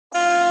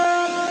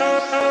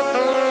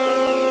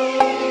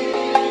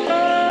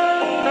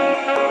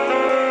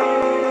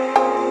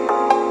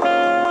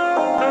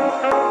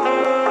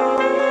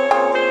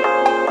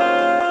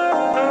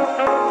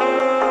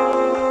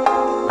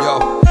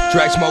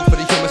Drag smoke for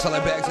the humans,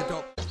 selling bags of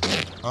dope.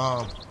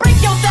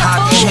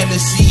 Hocking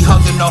Hennessy,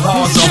 hugging the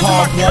halls of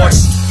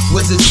Hogwarts.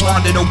 Wizards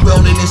wander the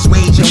wilderness,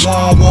 waging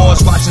war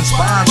wars. Watching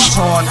spines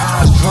torn,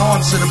 eyes drawn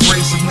to the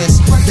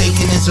bracelets.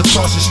 Bacon is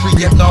across the street,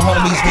 yet the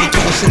homies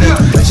vacationing.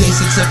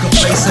 Adjacent to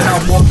complacent, I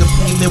walk the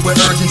pavement with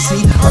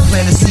urgency. I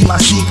plan to see my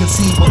seed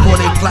conceive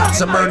before they plot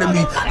to murder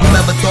me. Who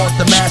never thought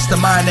the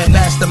mastermind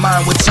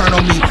would turn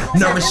on me?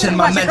 Nourishing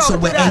my mental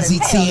with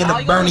NZT and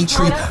a burning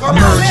tree.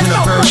 Emerging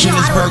a virgin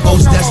is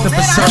Virgo's destined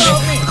for certain.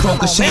 The cloak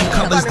of shame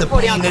covers the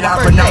pain that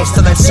I renounce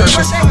till that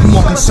surface. I'm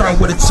more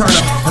concerned with a turn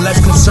up and less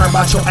concerned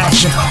about your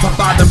action. My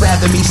father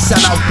rather me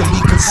sell out than be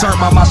concerned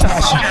about my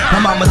passion.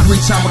 My mama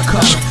 3-time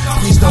recovery.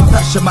 Please don't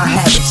pressure my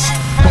habits.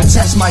 Don't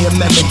test my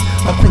amendment.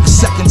 A quick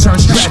second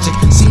turns tragic.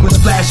 Sequence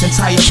flash,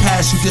 entire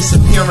past, you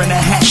disappear in a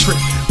hat trick.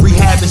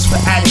 Rehab is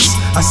for addicts.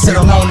 I sit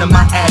alone in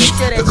my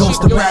attic. The ghost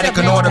of Braddock,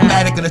 an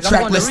automatic, and a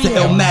track list of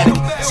Illmatic.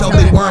 So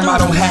big worm,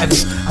 I don't have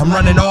it. I'm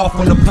running off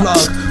on the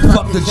plug.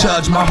 Fuck the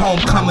judge. My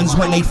homecomings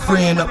when they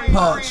freeing the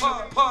pudge.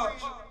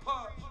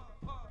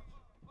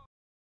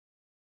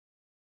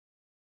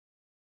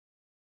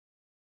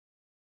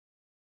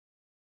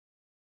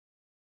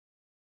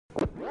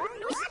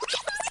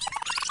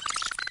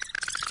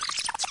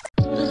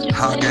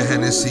 Hocking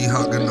Hennessy,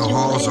 hugging the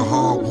halls of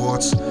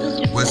Hogwarts.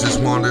 Wizards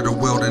wander the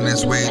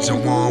wilderness,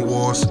 waging war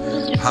wars.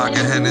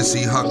 Hocking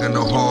Hennessy, hugging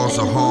the halls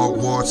of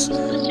Hogwarts.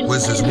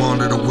 Wizards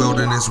wander the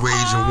wilderness,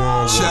 waging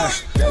war wars.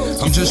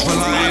 I'm just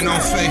relying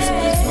on faith.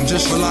 I'm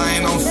just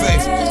relying on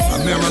faith.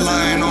 I've been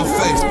relying on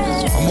faith.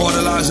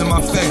 Immortalizing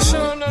my face,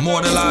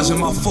 immortalizing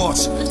my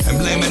thoughts, and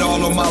blame it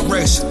all on my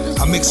race.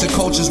 I mix the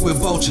cultures with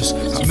vultures.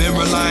 I've been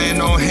relying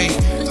on hate.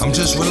 I'm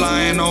just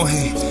relying on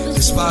hate.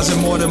 Despising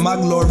more than my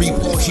glory,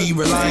 poor he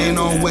relying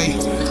on weight.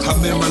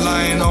 I've been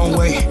relying on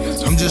weight.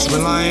 I'm just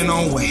relying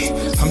on weight.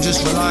 I'm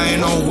just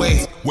relying on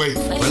weight.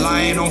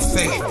 Relying on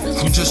faith.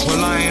 I'm just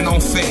relying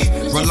on faith.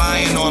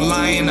 Relying on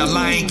lying, a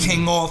lion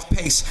king off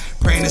pace.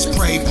 Praying is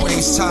pray,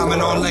 praise time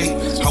and all late.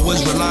 I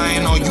was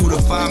relying on you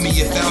to find me.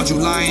 You found you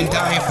lying,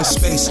 dying for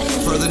space.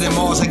 Further than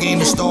Mars, I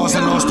gained the stars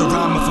and lost the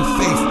rhyme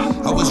for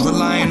faith. I was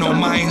relying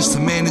on Mayans to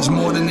manage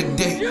more than a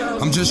day.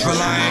 I'm just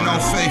relying on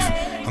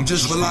faith. I'm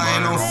just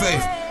relying on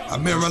faith.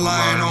 I've been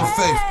relying on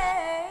faith.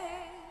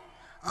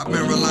 I've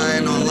been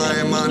relying on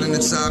lying mind and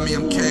inside me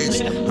I'm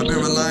caged. I've been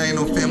relying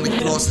on family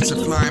flaws since a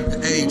flying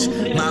per age.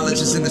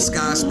 Mileage is in the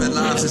sky, spent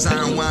lives as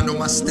I unwind on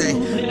my stay.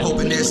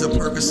 Hoping there's a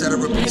Percocet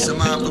or a peace of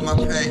mind for my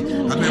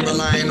pain. I've been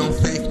relying on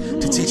faith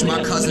to teach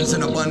my cousins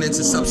in abundance,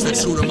 a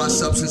substitute of my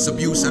substance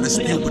abuse. I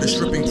dispute with a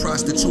stripping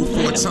prostitute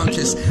for a tongue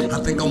kiss.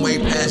 I think I'm way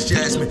past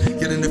Jasmine,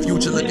 yet in the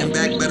future looking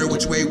back better,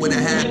 which way would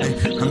it have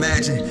been?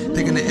 Imagine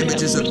thinking the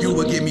images of you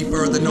would get me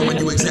further, knowing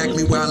you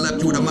exactly where I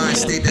left you, the mind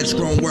state that's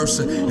grown worse.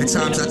 At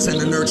times I tend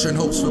to nurture in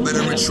hopes for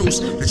better and truths.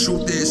 The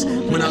truth is,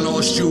 when I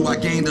lost you, I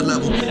gained a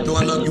level. Though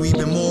I love you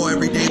even more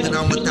every day that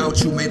I'm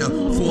without you. May the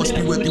force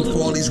be with you for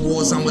all these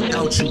wars I'm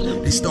without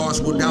you. These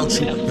stars will doubt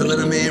you. You let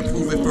a man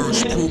prove it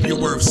first. Prove your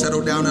worth.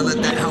 Settle down and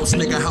let that house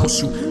nigga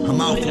house you. A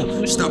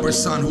mouthful, stubborn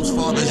son whose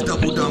father's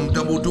double dumb,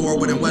 double door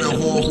with a wetter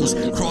whore who's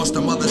crossed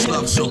a mother's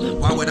love. So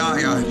why would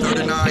I third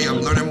and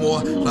I'm learning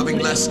more, loving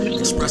less,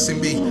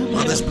 expressing me.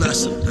 Others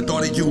blessed. The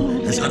thought of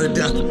you is utter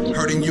death.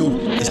 Hurting you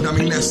is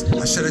numbingness.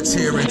 I shed a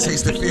tear and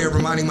taste the fear,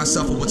 reminding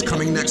myself of what's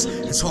coming next.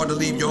 It's hard to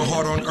leave your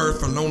heart on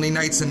earth for lonely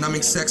nights and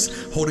numbing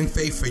sex. Holding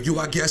faith for you,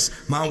 I guess.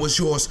 Mine was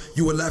yours.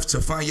 You were left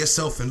to find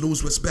yourself and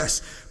lose what's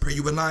best. Pray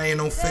you relying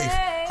on faith.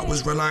 I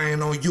was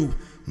relying on you.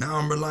 Now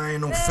I'm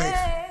relying on faith.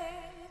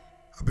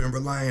 I've been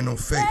relying on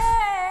faith.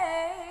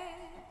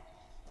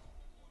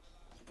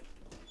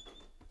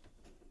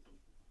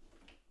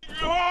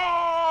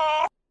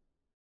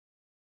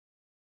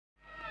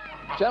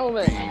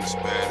 Gentlemen, Venus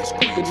bad as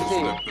queens,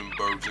 flipping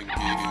birds and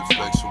getting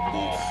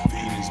flexible.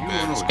 Venus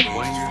bad as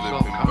queens,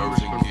 flipping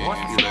birds and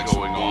getting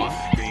flexible.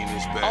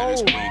 Venus bad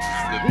as queens,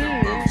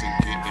 flipping birds and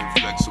getting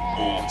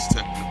flexible. It's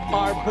technical,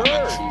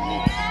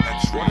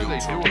 actual, what are they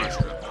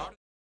doing?